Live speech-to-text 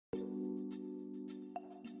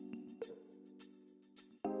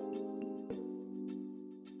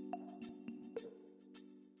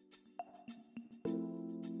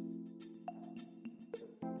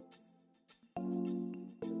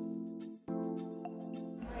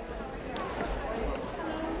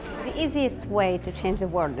The easiest way to change the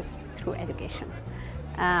world is through education.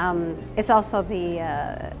 It's also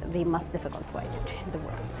the most difficult way to change the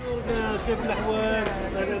world.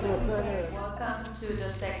 Welcome to the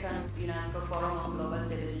Second UNESCO Forum on Global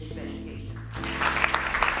Citizenship Education.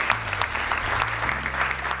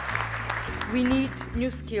 We need new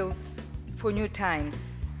skills for new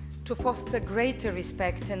times, to foster greater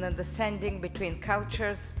respect and understanding between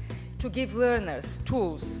cultures, to give learners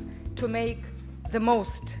tools to make the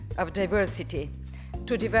most of diversity,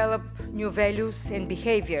 to develop new values and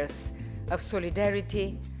behaviors of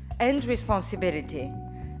solidarity and responsibility,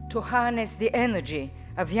 to harness the energy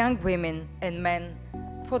of young women and men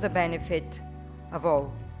for the benefit of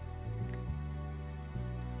all.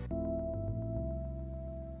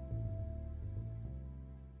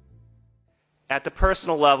 At the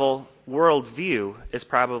personal level, worldview is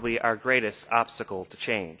probably our greatest obstacle to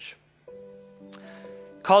change.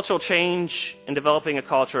 Cultural change and developing a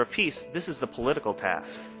culture of peace, this is the political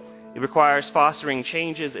task. It requires fostering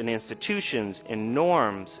changes in institutions, in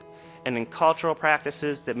norms, and in cultural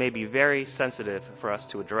practices that may be very sensitive for us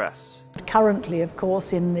to address. Currently, of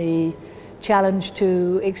course, in the challenge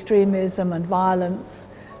to extremism and violence,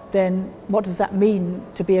 then what does that mean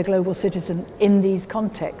to be a global citizen in these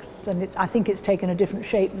contexts? And I think it's taken a different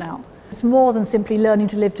shape now. It's more than simply learning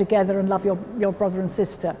to live together and love your brother and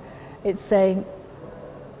sister. It's saying,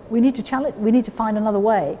 we need to challenge, we need to find another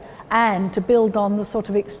way, and to build on the sort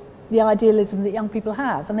of the idealism that young people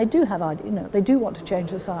have, and they do have, they do want to change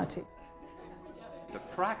society. The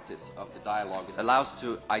practice of the dialogue allows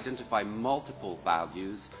to identify multiple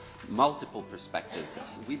values, multiple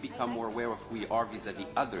perspectives. We become more aware of who we are vis-à-vis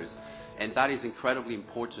others, and that is incredibly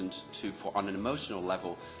important on an emotional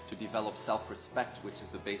level, to develop self-respect, which is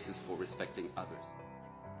the basis for respecting others.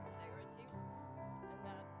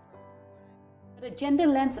 The gender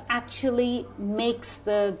lens actually makes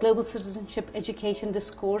the global citizenship education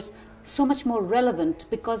discourse so much more relevant,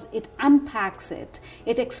 because it unpacks it.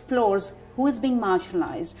 It explores who is being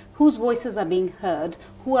marginalized, whose voices are being heard,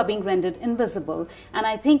 who are being rendered invisible. And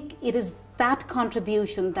I think it is that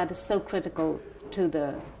contribution that is so critical to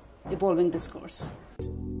the evolving discourse.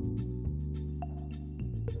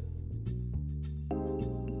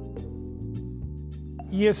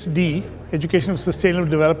 ESD, Education for Sustainable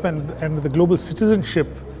Development, and the Global Citizenship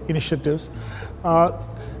initiatives,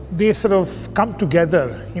 they sort of come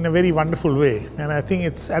together in a very wonderful way. And I think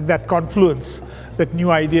it's at that confluence that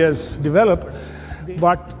new ideas develop.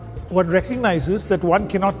 But one recognizes that one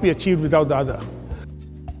cannot be achieved without the other.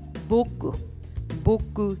 Beaucoup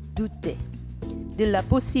doutaient de la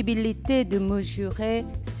possibilité de mesurer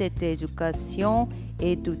cette éducation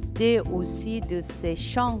et doutaient aussi de ses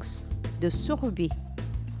chances de survie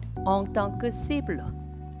en tant que cible.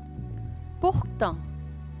 Pourtant,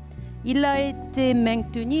 il a été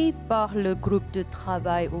maintenu par le groupe de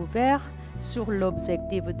travail ouvert sur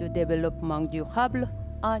l'objectif de développement durable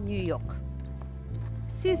à New York.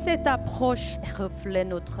 Si cette approche reflète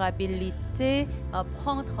notre habilité à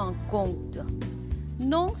prendre en compte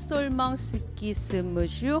non seulement ce qui se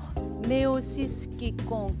mesure, mais aussi ce qui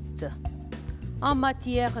compte. En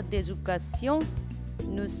matière d'éducation,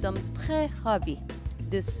 nous sommes très ravis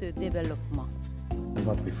de ce développement. And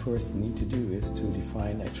what we first need to do is to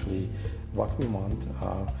define actually what we want,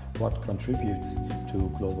 what contributes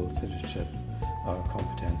to global citizenship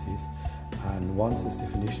competencies. And once these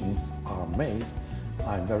definitions are made,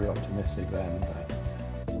 I'm very optimistic then that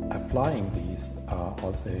applying these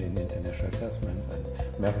also in international assessments and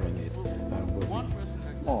measuring it will be more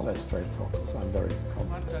or less straightforward. So I'm very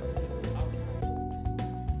confident.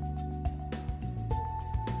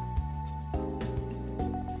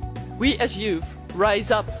 We as youth rise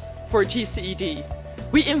up for GCED.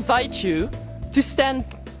 We invite you to stand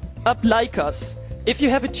up like us. If you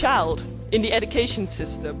have a child in the education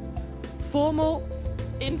system, formal,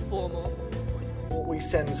 informal. What we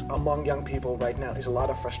sense among young people right now is a lot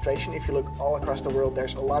of frustration. If you look all across the world,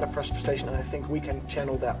 there's a lot of frustration, and I think we can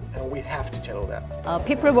channel that, and we have to channel that.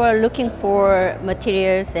 People were looking for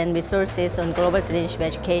materials and resources on global citizenship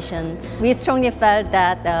education. We strongly felt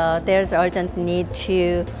that there's urgent need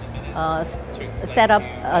to set up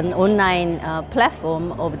an online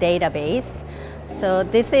platform of database. So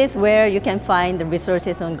this is where you can find the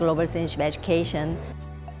resources on global citizenship education.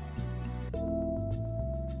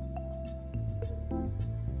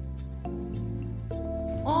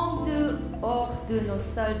 En dehors de nos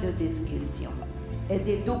salles de discussion et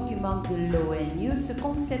des documents de l'ONU, ce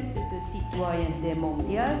concept de citoyenneté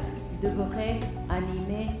mondiale devrait animer